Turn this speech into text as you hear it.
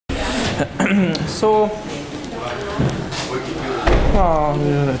So,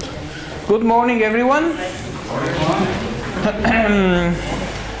 good morning, everyone.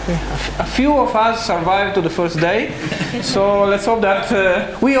 A few of us survived to the first day, so let's hope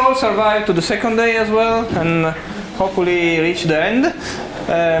that we all survive to the second day as well, and hopefully reach the end.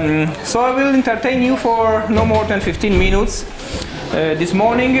 So I will entertain you for no more than 15 minutes. This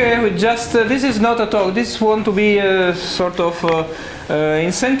morning, with just this is not a talk. This want to be a sort of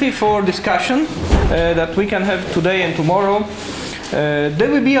incentive for discussion that we can have today and tomorrow. There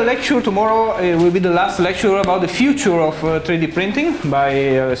will be a lecture tomorrow. It will be the last lecture about the future of 3D printing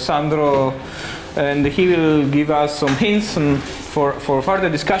by Alessandro, and he will give us some hints for further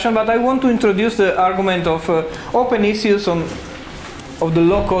discussion. But I want to introduce the argument of open issues of the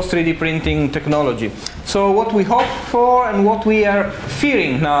low-cost 3D printing technology. So what we hope for and what we are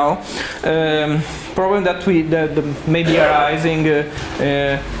fearing now, problem that may be arising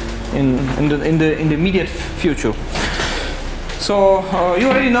in the immediate future. So you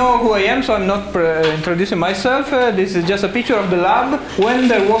already know who I am, so I'm not introducing myself. This is just a picture of the lab when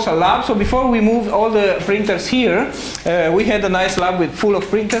there was a lab. So before we moved all the printers here, we had a nice lab full of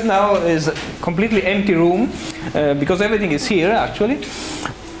printers. Now is a completely empty room because everything is here actually.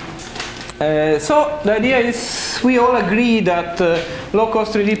 So the idea is we all agree that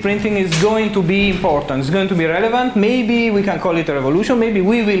low-cost 3D printing is going to be important. It's going to be relevant. Maybe we can call it a revolution. Maybe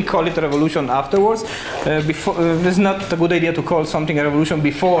we will call it a revolution afterwards. It's not a good idea to call something a revolution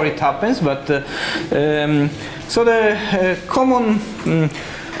before it happens. But so the common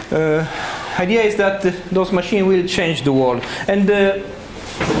idea is that those machines will change the world. And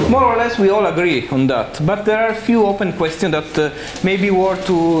more or less we all agree on that, but there are a few open questions that may be worth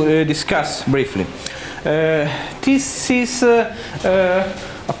to discuss briefly. This is a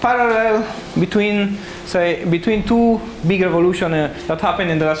parallel between two big revolutions that happened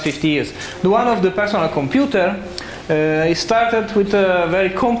in the last 50 years. The one of the personal computer, it started with a very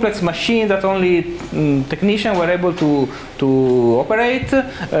complex machine that only technicians were able to operate.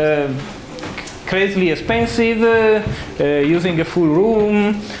 Crazily expensive, using a full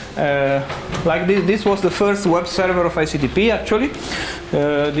room. Like this was the first web server of ICTP actually,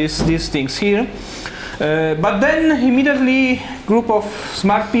 these things here. But then immediately group of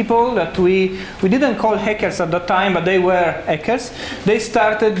smart people that we didn't call hackers at that time, but they were hackers. They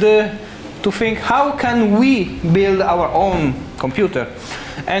started to think, how can we build our own computer?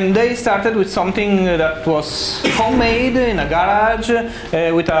 And they started with something that was homemade in a garage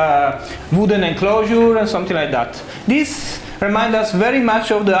with a wooden enclosure and something like that. This reminds us very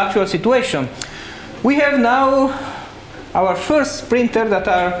much of the actual situation. We have now our first printers that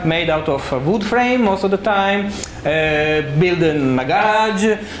are made out of a wood frame most of the time, built in a garage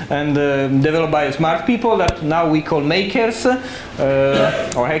and developed by smart people that now we call makers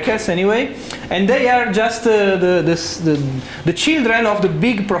or hackers anyway. And they are just the children of the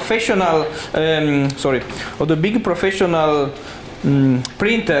big professional,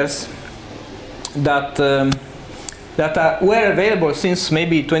 printers that were available since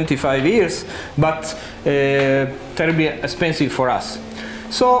maybe 25 years, but terribly expensive for us.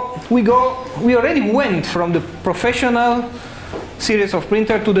 So we already went from the professional series of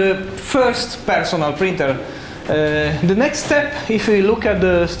printer to the first personal printer. The next step, if we look at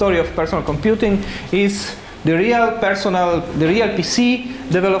the story of personal computing, is the real PC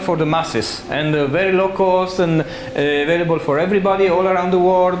developed for the masses and very low cost and available for everybody all around the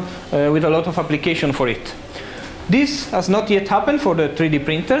world with a lot of application for it. This has not yet happened for the 3D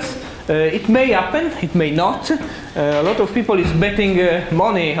printers. It may happen, it may not. A lot of people is betting a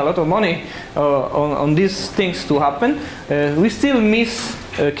lot of money on these things to happen. We still miss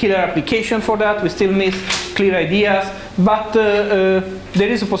a killer application for that. We still miss clear ideas, but there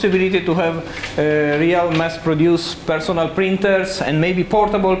is a possibility to have real mass-produced personal printers and maybe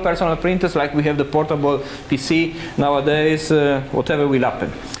portable personal printers, like we have the portable PC nowadays. Whatever will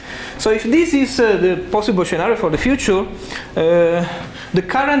happen. So if this is the possible scenario for the future, the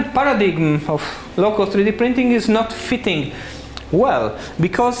current paradigm of low-cost 3D printing is not fitting well,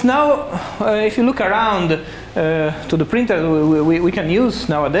 because now if you look around to the printers we can use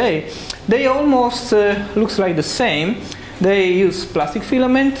nowadays, they almost looks like the same. They use plastic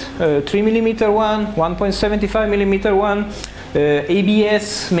filament, 3mm one, 1.75mm one,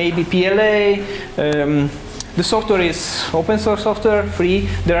 ABS, maybe PLA. The software is open source software, free.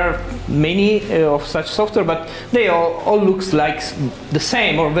 There are many of such software, but they all looks like the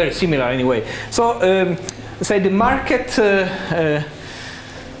same or very similar anyway. So, say the market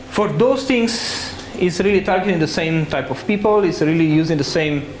for those things is really targeting the same type of people, it's really using the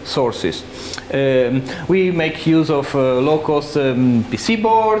same sources. We make use of low-cost PC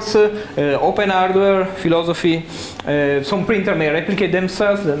boards, open hardware philosophy. Some printers may replicate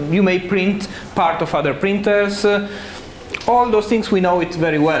themselves, you may print part of other printers. All those things we know it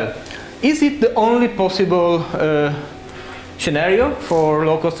very well. Is it the only possible scenario for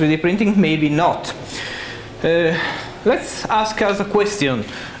low-cost 3D printing? Maybe not. Let's ask us a question.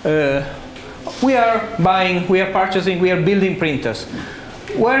 We are buying, we are purchasing, we are building printers.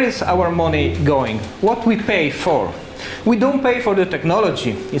 Where is our money going? What we pay for? We don't pay for the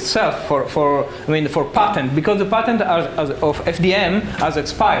technology itself, for patent, because the patent of FDM has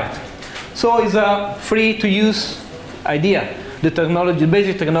expired. So it's a free-to-use idea, the technology, the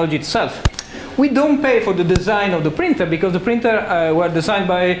basic technology itself. We don't pay for the design of the printer, because the printer were designed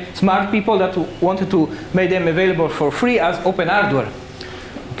by smart people that wanted to make them available for free as open hardware.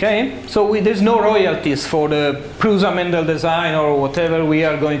 Okay, so there's no royalties for the Prusa Mendel design or whatever we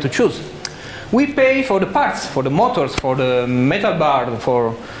are going to choose. We pay for the parts, for the motors, for the metal bar,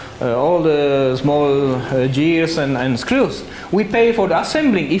 for all the small gears and screws. We pay for the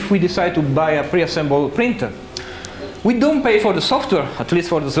assembling if we decide to buy a pre-assembled printer. We don't pay for the software, at least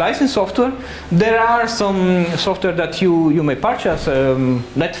for the slicing software. There are some software that you may purchase,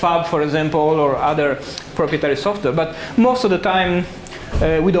 NetFab, for example, or other proprietary software, but most of the time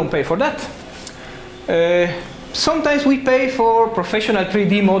we don't pay for that. Sometimes we pay for professional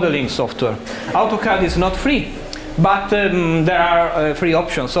 3D modeling software. AutoCAD is not free, but there are free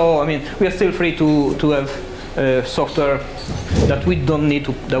options. So I mean, we are still free to have software that we don't need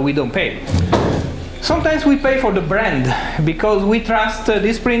to, that we don't pay. Sometimes we pay for the brand because we trust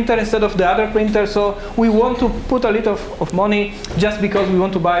this printer instead of the other printer, so we want to put a little of money just because we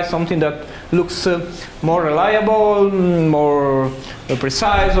want to buy something that looks more reliable, more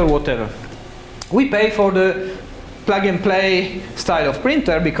precise, or whatever. We pay for the plug-and-play style of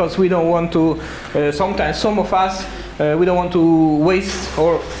printer because we don't want to, sometimes some of us, we don't want to waste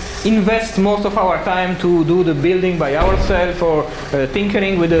or invest most of our time to do the building by ourselves, or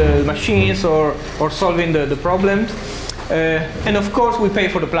tinkering with the machines, or solving the problems. And of course we pay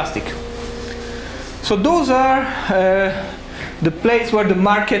for the plastic. So those are the place where the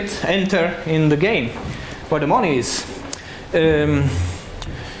market enter in the game, where the money is.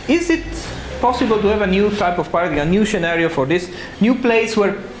 Is it possible to have a new type of paradigm, a new scenario for this, new place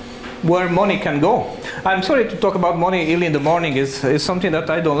where money can go? I'm sorry to talk about money early in the morning. Is something that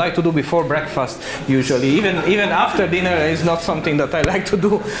I don't like to do before breakfast usually. Even after dinner is not something that I like to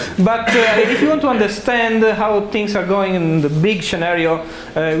do. But if you want to understand how things are going in the big scenario,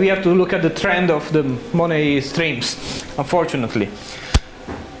 we have to look at the trend of the money streams, unfortunately,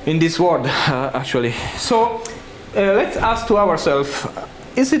 in this world, actually. So let's ask to ourselves,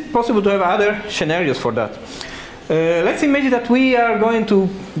 is it possible to have other scenarios for that? Let's imagine that we are going to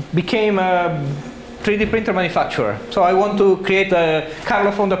become a 3D printer manufacturer. So I want to create a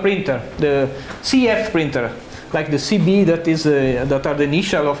Carlo Fonda printer, the CF printer, like the CB that are the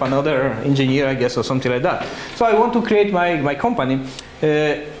initial of another engineer, I guess, or something like that. So I want to create my company.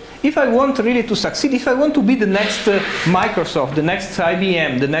 If I want really to succeed, if I want to be the next Microsoft, the next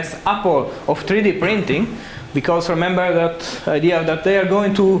IBM, the next Apple of 3D printing, because remember that idea that they are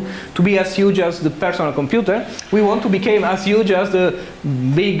going to be as huge as the personal computer. We want to become as huge as the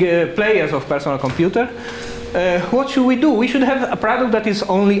big players of personal computer. What should we do? We should have a product that is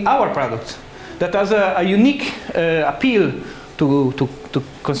only our product, that has a unique appeal to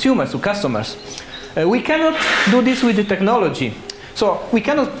consumers, to customers. We cannot do this with the technology. So we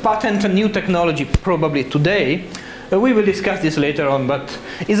cannot patent a new technology probably today. We will discuss this later on, but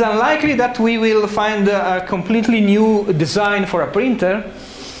it's unlikely that we will find a completely new design for a printer.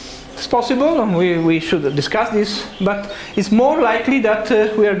 It's possible, and we should discuss this, but it's more likely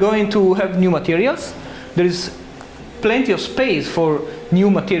that we are going to have new materials. There is plenty of space for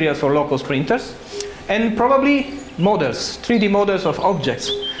new materials for low-cost printers, and probably models, 3D models of objects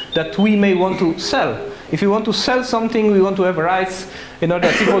that we may want to sell. If you want to sell something, we want to have rights in order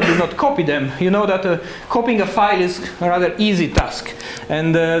that people do not copy them. You know that copying a file is a rather easy task.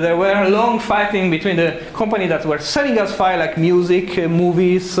 And there were long fighting between the company that were selling us files like music,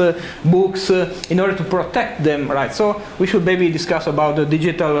 movies, books, in order to protect them rights. So we should maybe discuss about the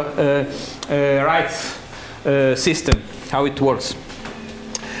digital rights system, how it works.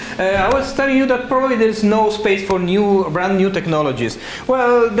 I was telling you that probably there is no space for brand new technologies.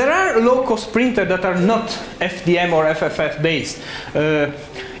 Well, there are low-cost printers that are not FDM or FFF based.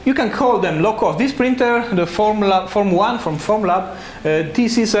 you can call them low cost. This printer, the Form 1 from Formlab,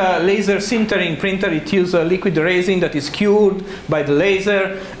 this is a laser sintering printer. It uses a liquid resin that is cured by the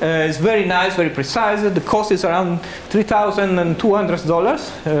laser. It's very nice, very precise. The cost is around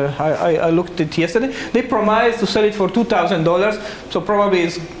 $3,200. I looked at it yesterday. They promised to sell it for $2,000, so probably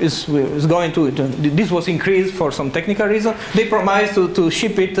it's going to, this was increased for some technical reason. They promised to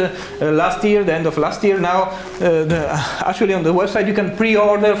ship it last year, the end of last year. Now, actually on the website you can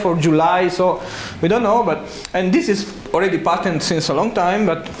pre-order for July, so we don't know, and this is already patented since a long time,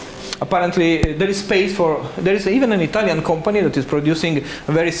 but apparently there is space for, there is even an Italian company that is producing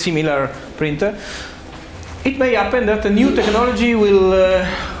a very similar printer. It may happen that a new technology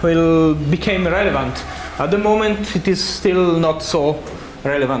will become relevant. At the moment it is still not so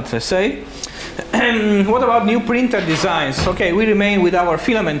relevant, let's say. What about new printer designs? Okay, we remain with our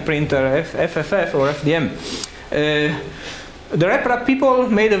filament printer, FFF or FDM. The RepRap people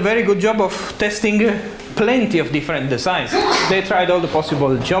made a very good job of testing plenty of different designs. They tried all the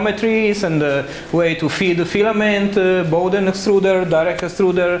possible geometries and the way to feed the filament, Bowden extruder, direct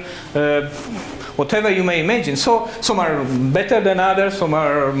extruder, whatever you may imagine. So some are better than others, some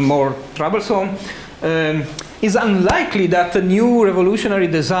are more troublesome. It's unlikely that a new revolutionary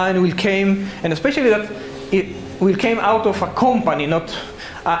design will come, and especially that it will come out of a company, not.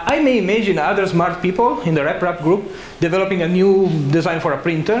 I may imagine other smart people in the RepRap group developing a new design for a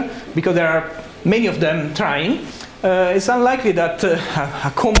printer, because there are many of them trying. It's unlikely that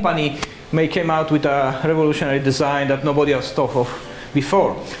a company may come out with a revolutionary design that nobody has thought of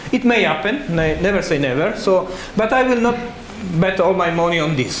before. It may happen, never say never, but I will not bet all my money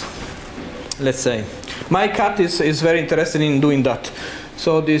on this, let's say. My cat is very interested in doing that.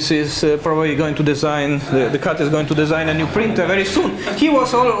 So this is probably going to design, the cat is going to design a new printer very soon. He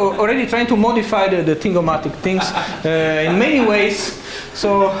was already trying to modify the Thingomatic things in many ways.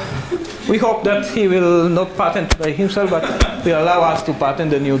 So we hope that he will not patent by himself, but will allow us to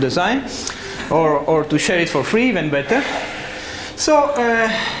patent the new design, or to share it for free, even better. So,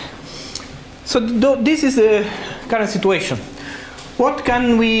 this is the current situation. What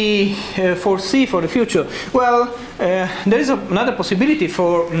can we foresee for the future? Well, there is another possibility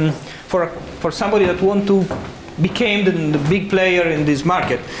for somebody that wants to become the big player in this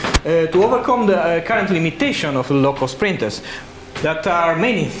market, to overcome the current limitation of low-cost printers. That are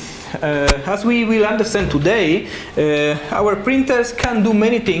many. As we will understand today, our printers can do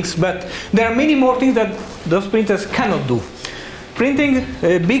many things, but there are many more things that those printers cannot do. Printing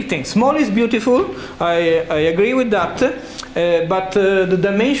big things. Small is beautiful, I agree with that, but the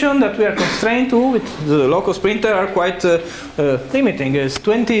dimension that we are constrained to with the low-cost printer are quite limiting. It's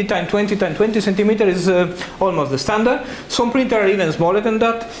 20 times 20 times 20 centimeters is almost the standard. Some printers are even smaller than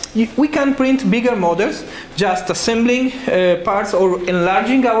that. We can print bigger models, just assembling parts or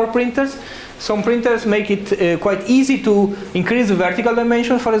enlarging our printers. Some printers make it quite easy to increase the vertical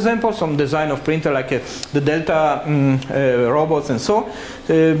dimension, for example, some design of printer like the Delta robots and so.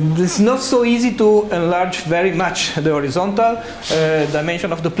 It's not so easy to enlarge very much the horizontal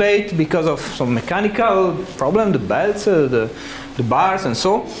dimension of the plate because of some mechanical problem, the belts, the bars and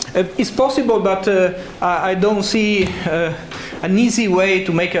so. It's possible, but I don't see an easy way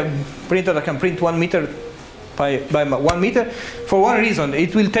to make a printer that can print 1 meter by 1 meter, for one reason: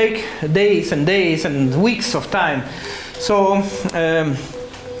 it will take days and days and weeks of time. So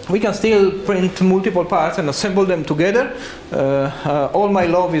we can still print multiple parts and assemble them together. All my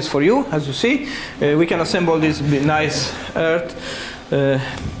love is for you, as you see. We can assemble this nice earth,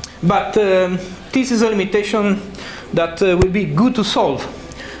 but this is a limitation that will be good to solve.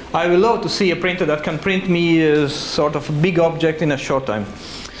 I will love to see a printer that can print me a sort of big object in a short time.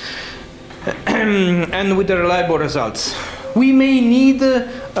 And with the reliable results. We may need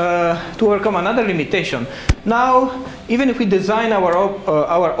to overcome another limitation. Now, even if we design our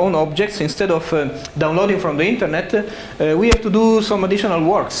own objects instead of downloading from the internet, we have to do some additional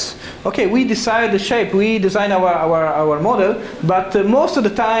works. Okay, we decide the shape, we design our model, but most of the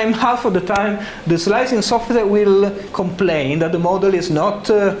time, half of the time, the slicing software will complain that the model is not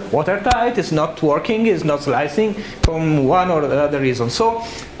watertight, it's not working, it's not slicing from one or the other reason. So,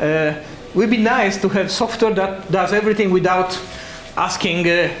 it would be nice to have software that does everything without asking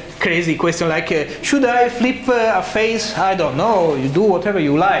crazy questions like, should I flip a face? I don't know, you do whatever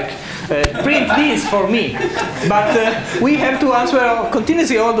you like. Print this for me. But we have to answer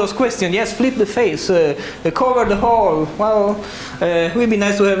continuously all those questions. Yes, flip the face, cover the hole. Well, it would be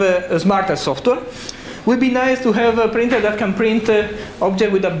nice to have a smarter software. It would be nice to have a printer that can print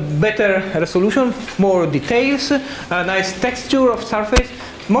objects with a better resolution, more details, a nice texture of surface.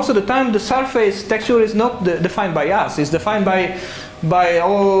 Most of the time, the surface texture is not defined by us. It's defined by by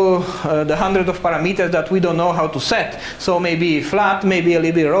all the hundreds of parameters that we don't know how to set. So maybe flat, maybe a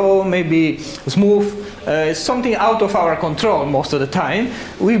little bit raw, maybe smooth. It's something out of our control most of the time.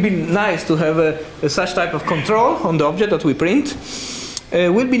 It would be nice to have such type of control on the object that we print. It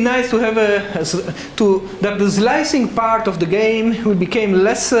would be nice to have that the slicing part of the game will become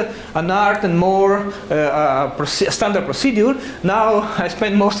less an art and more a standard procedure. Now I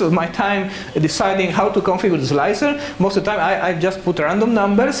spend most of my time deciding how to configure the slicer. Most of the time I just put random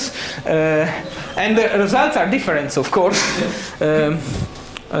numbers, and the results are different, of course.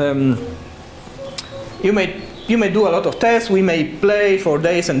 You may do a lot of tests, we may play for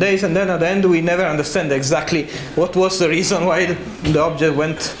days and days, and then at the end we never understand exactly what was the reason why the object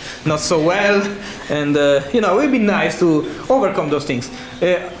went not so well. And you know, it would be nice to overcome those things.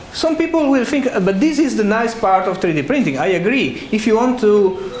 Some people will think, but this is the nice part of 3D printing. I agree. If you want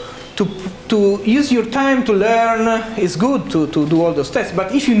to use your time to learn, it's good to do all those tests.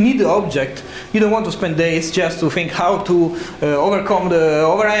 But if you need the object, you don't want to spend days just to think how to overcome the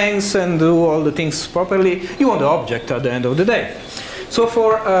overhangs and do all the things properly. You want the object at the end of the day. So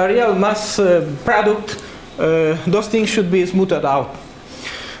for a real mass product, those things should be smoothed out.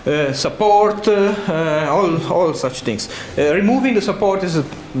 Support, all such things. Removing the support is a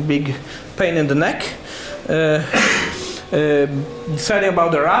big pain in the neck. Deciding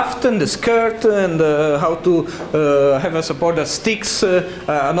about the raft and the skirt and how to have a support that sticks,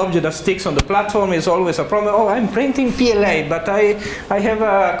 an object that sticks on the platform is always a problem. Oh, I'm printing PLA, but I have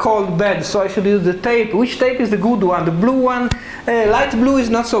a cold bed, so I should use the tape. Which tape is the good one? The blue one? Light blue is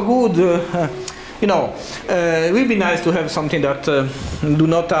not so good. You know, it would be nice to have something that do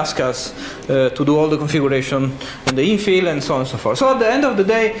not ask us to do all the configuration and the infill and so on and so forth. So at the end of the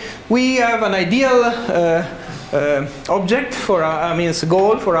day, we have an ideal object for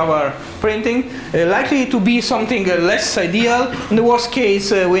goal for our printing, likely to be something less ideal. In the worst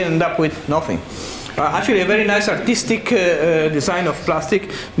case, we end up with nothing. Actually, a very nice artistic design of plastic,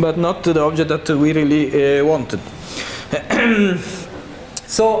 but not the object that we really wanted.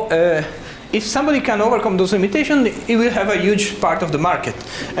 So if somebody can overcome those limitations, it will have a huge part of the market.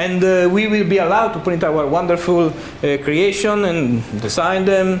 And we will be allowed to print our wonderful creation and design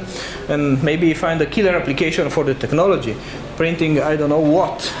them, and maybe find a killer application for the technology. Printing, I don't know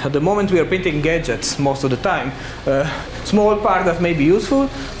what. At the moment we are printing gadgets most of the time. Small part that may be useful,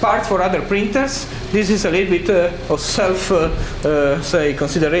 parts for other printers. This is a little bit of say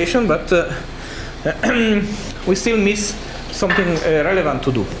consideration, but we still miss something relevant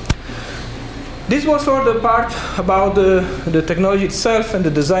to do. This was for the part about the technology itself and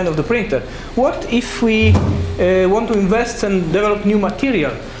the design of the printer. What if we want to invest and develop new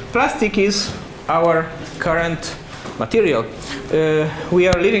material? Plastic is our current material. We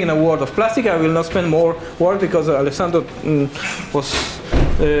are living in a world of plastic. I will not spend more words because Alessandro was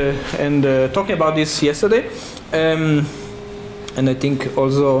talking about this yesterday, and I think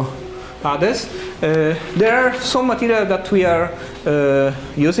also others. There are some material that we are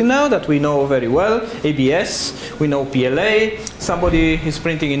using now that we know very well. ABS, we know PLA. Somebody is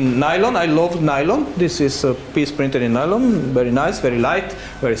printing in nylon. I love nylon. This is a piece printed in nylon. Very nice, very light,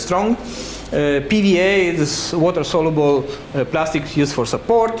 very strong. PVA is water-soluble plastic used for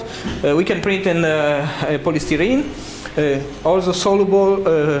support. We can print in polystyrene. Also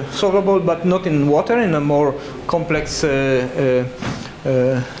soluble, but not in water, in a more complex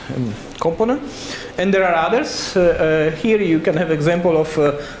component. And there are others. Here you can have example of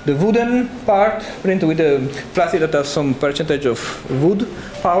the wooden part printed with a plastic that has some percentage of wood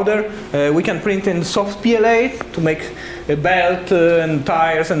powder. We can print in soft PLA to make a belt and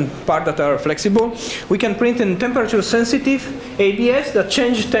tires and parts that are flexible. We can print in temperature sensitive ABS that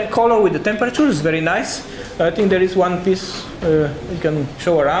change color with the temperature. It's very nice. I think there is one piece you can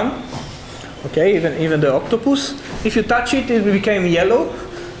show around. Okay, even the octopus. If you touch it, it will become yellow.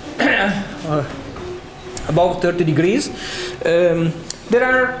 Above 30 degrees.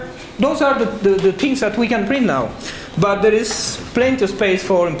 Those are the things that we can print now. But there is plenty of space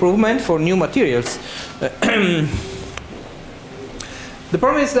for improvement for new materials. The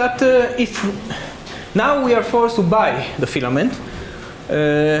problem is that if now we are forced to buy the filament,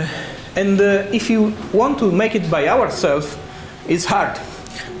 and if you want to make it by ourselves, it's hard.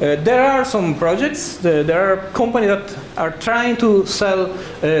 There are some projects, there are companies that are trying to sell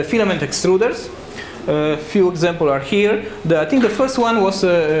filament extruders. A few examples are here. I think the first one was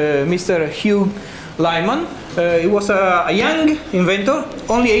Mr. Hugh Lyman. He was a young inventor,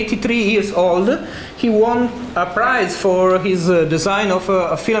 only 83 years old. He won a prize for his design of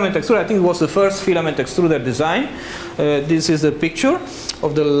a filament extruder. I think it was the first filament extruder design. This is the picture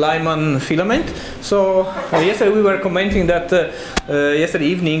of the Lyman filament. So yesterday we were commenting that yesterday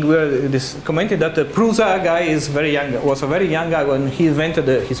evening we were commenting that the Prusa guy is very young. Was a very young guy when he invented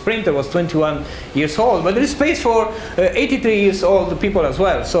his printer. Was 21 years old. But there is space for 83 years old people as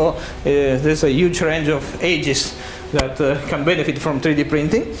well. So there's a huge range of ages that can benefit from 3D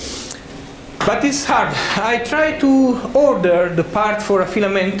printing. But it's hard. I tried to order the part for a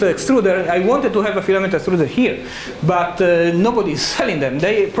filament extruder. I wanted to have a filament extruder here, but nobody is selling them.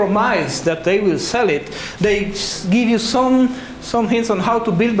 They promise that they will sell it. They give you some hints on how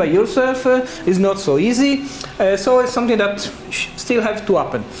to build by yourself. It's not so easy. So it's something that still has to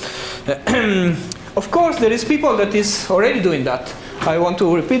happen. Of course, there is people that is already doing that. I want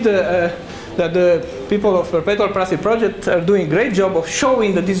to repeat that the people of Perpetual Plastic Project are doing a great job of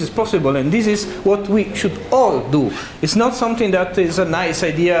showing that this is possible, and this is what we should all do. It's not something that is a nice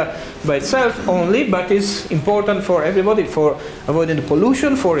idea by itself only, but it's important for everybody, for avoiding the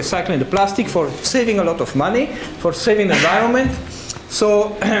pollution, for recycling the plastic, for saving a lot of money, for saving the environment.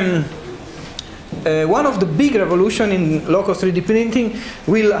 So one of the big revolutions in low-cost 3D printing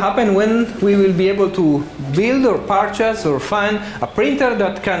will happen when we will be able to build or purchase or find a printer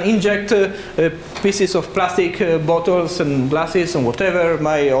that can inject pieces of plastic bottles and glasses and whatever,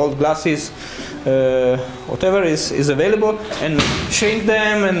 my old glasses, whatever is available, and shrink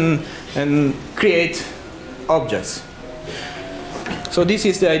them and create objects. So this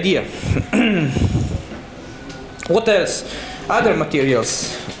is the idea. What else? Other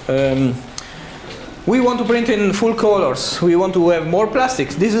materials. We want to print in full colors. We want to have more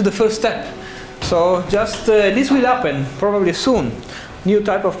plastics. This is the first step. So just this will happen probably soon. New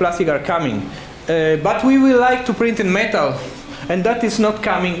type of plastic are coming. But we will like to print in metal, and that is not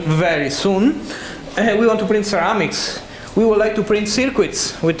coming very soon. We want to print ceramics. We would like to print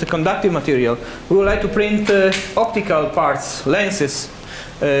circuits with the conductive material. We would like to print optical parts, lenses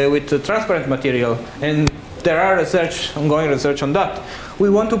with transparent material. And there are ongoing research on that. We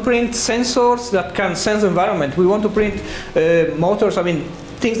want to print sensors that can sense the environment. We want to print motors,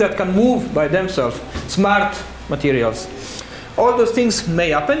 things that can move by themselves, smart materials. All those things may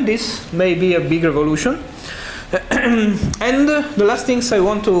happen. This may be a big revolution. And the last things I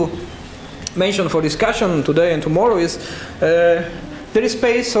want to mention for discussion today and tomorrow is there is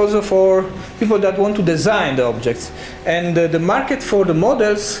space also for people that want to design the objects. And the market for the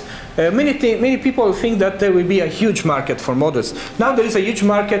models, many people think that there will be a huge market for models. Now there is a huge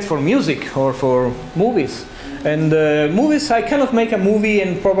market for music or for movies. And movies, I cannot make a movie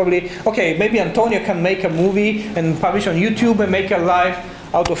and probably, okay, maybe Antonio can make a movie and publish on YouTube and make a live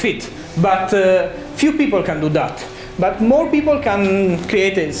out of it. But few people can do that. But more people can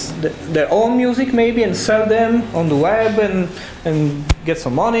create their own music maybe and sell them on the web and get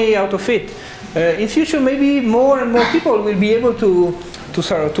some money out of it. In future, maybe more and more people will be able to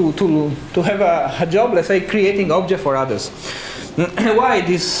have a job, let's say, creating objects for others. Why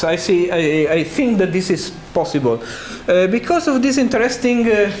this? I think that this is possible because of this interesting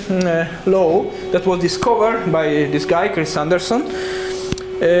law that was discovered by this guy, Chris Anderson,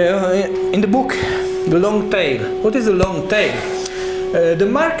 in the book The Long Tail. What is the long tail? The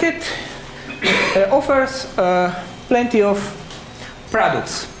market offers plenty of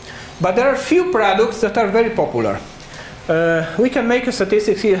products, but there are few products that are very popular. We can make a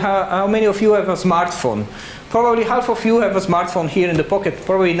statistics here. How many of you have a smartphone? Probably half of you have a smartphone here in the pocket.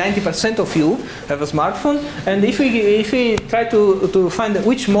 Probably 90% of you have a smartphone. And if we try to find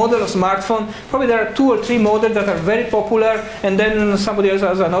which model of smartphone, probably there are 2 or 3 models that are very popular, and then somebody else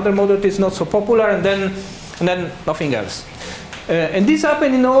has another model that is not so popular, and then nothing else. And this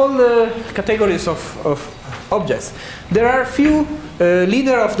happens in all categories of objects. There are few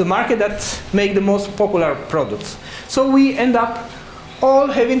leaders of the market that make the most popular products. So we end up all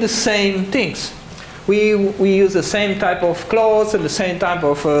having the same things. We use the same type of clothes and the same type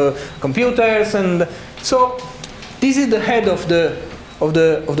of computers, and so this is the head of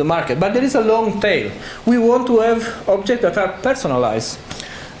the market. But there is a long tail. We want to have objects that are personalized.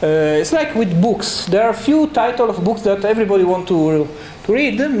 It's like with books. There are few titles of books that everybody wants to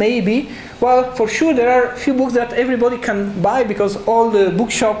read, maybe. Well, for sure there are few books that everybody can buy because all the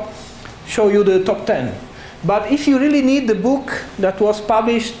bookshops show you the top 10. But if you really need the book that was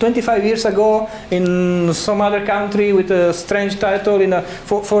published 25 years ago in some other country with a strange title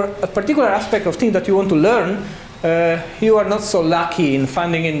for a particular aspect of things that you want to learn, you are not so lucky in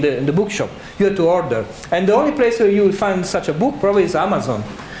finding in the bookshop. You have to order. And the only place where you will find such a book probably is Amazon.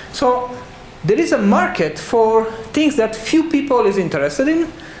 So there is a market for things that few people is interested in,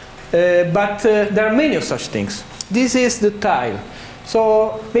 but there are many of such things. This is the tile.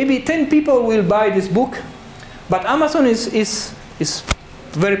 So maybe 10 people will buy this book, but Amazon is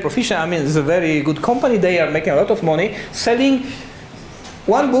very proficient. I mean, it's a very good company. They are making a lot of money selling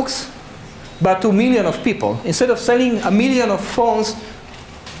one books, but to millions of people, instead of selling a million of phones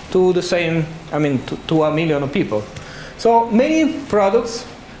to the same, I mean, to a million of people. So many products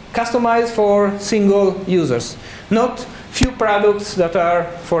customized for single users, not few products that are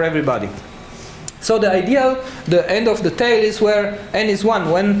for everybody. So the ideal, the end of the tail is where n is 1,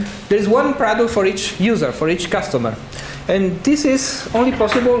 when there is one product for each user, for each customer. And this is only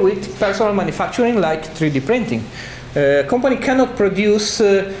possible with personal manufacturing like 3D printing. A company cannot produce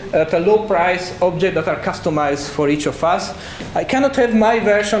at a low price objects that are customized for each of us. I cannot have my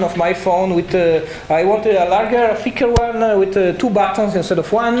version of my phone with, I wanted a larger, a thicker one with 2 buttons instead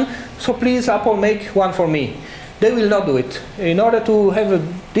of 1, so please Apple make one for me. They will not do it. In order to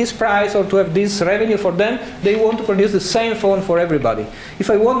have this price or to have this revenue for them, they want to produce the same phone for everybody. If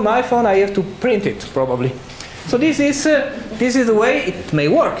I want my phone, I have to print it, probably. So this is the way it may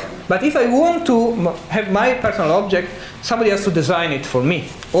work. But if I want to have my personal object, somebody has to design it for me.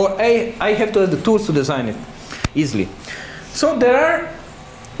 Or I have to have the tools to design it easily. So there are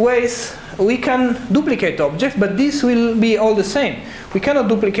ways we can duplicate objects, but this will be all the same. We cannot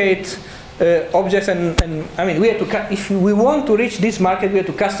duplicate objects, and I mean, we have to, if we want to reach this market, we have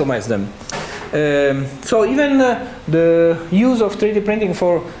to customize them. So even the use of 3D printing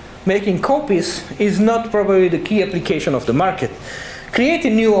for making copies is not probably the key application of the market.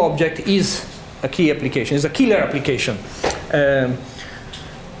 Creating new object is a key application, is a killer application.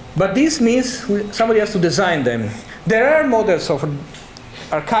 But this means somebody has to design them. There are models of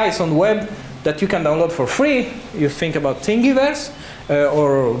archives on the web that you can download for free. You think about Thingiverse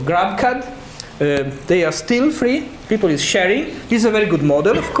or GrabCAD. They are still free. People is sharing. This is a very good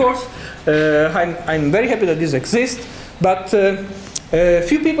model, of course. I'm very happy that this exists, but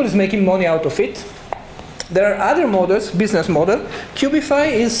few people is making money out of it. There are other models, business model. Cubify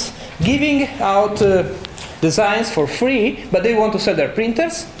is giving out designs for free, but they want to sell their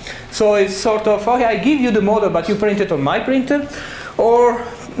printers. So it's sort of, okay, I give you the model, but you print it on my printer. Or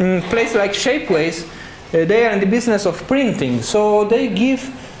places like Shapeways, they are in the business of printing. So they give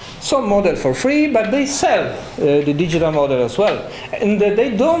some model for free, but they sell the digital model as well. And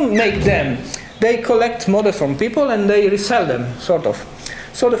they don't make them. They collect models from people and they resell them, sort of.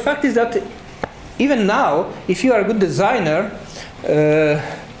 So the fact is that even now, if you are a good designer,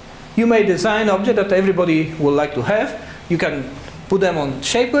 you may design objects that everybody would like to have. You can put them on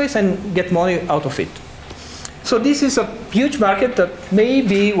Shapeways and get money out of it. So this is a huge market that may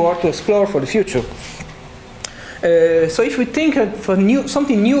be worth to explore for the future. So if we think of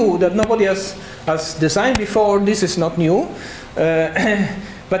something new that nobody has designed before, this is not new.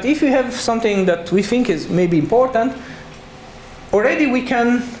 But if we have something that we think is maybe important, already we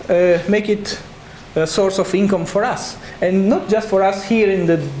can make it a source of income for us. And not just for us here in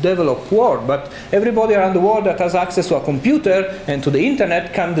the developed world, but everybody around the world that has access to a computer and to the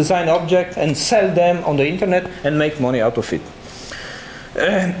internet can design objects and sell them on the internet and make money out of it.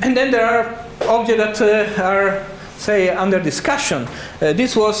 And then there are objects that are, say, under discussion.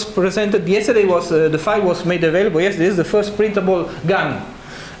 This was presented yesterday, the file was made available yesterday. This is the first printable gun.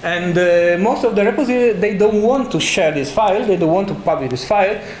 And most of the repositories, they don't want to share this file, they don't want to publish this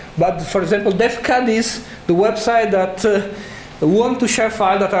file. But for example, DefCAD is the website that want to share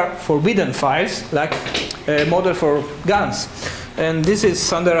files that are forbidden files, like model for guns. And this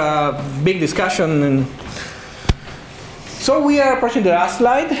is under a big discussion. And so we are approaching the last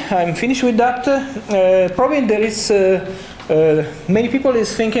slide. I'm finished with that. Probably there is, many people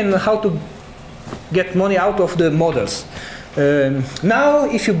is thinking how to get money out of the models. Now,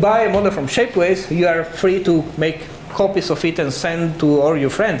 if you buy a model from Shapeways, you are free to make copies of it and send to all your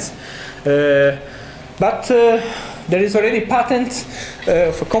friends. But there is already patent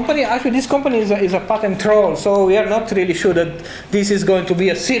for company. Actually, this company is a patent troll, so we are not really sure that this is going to be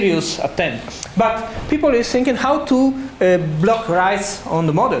a serious attempt. But people is thinking how to block rights on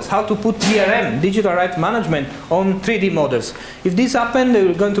the models, how to put DRM, digital rights management, on 3D models. If this happens, there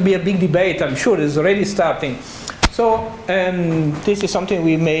is going to be a big debate. I'm sure it's already starting. So this is something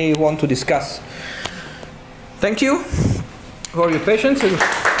we may want to discuss. Thank you for your patience.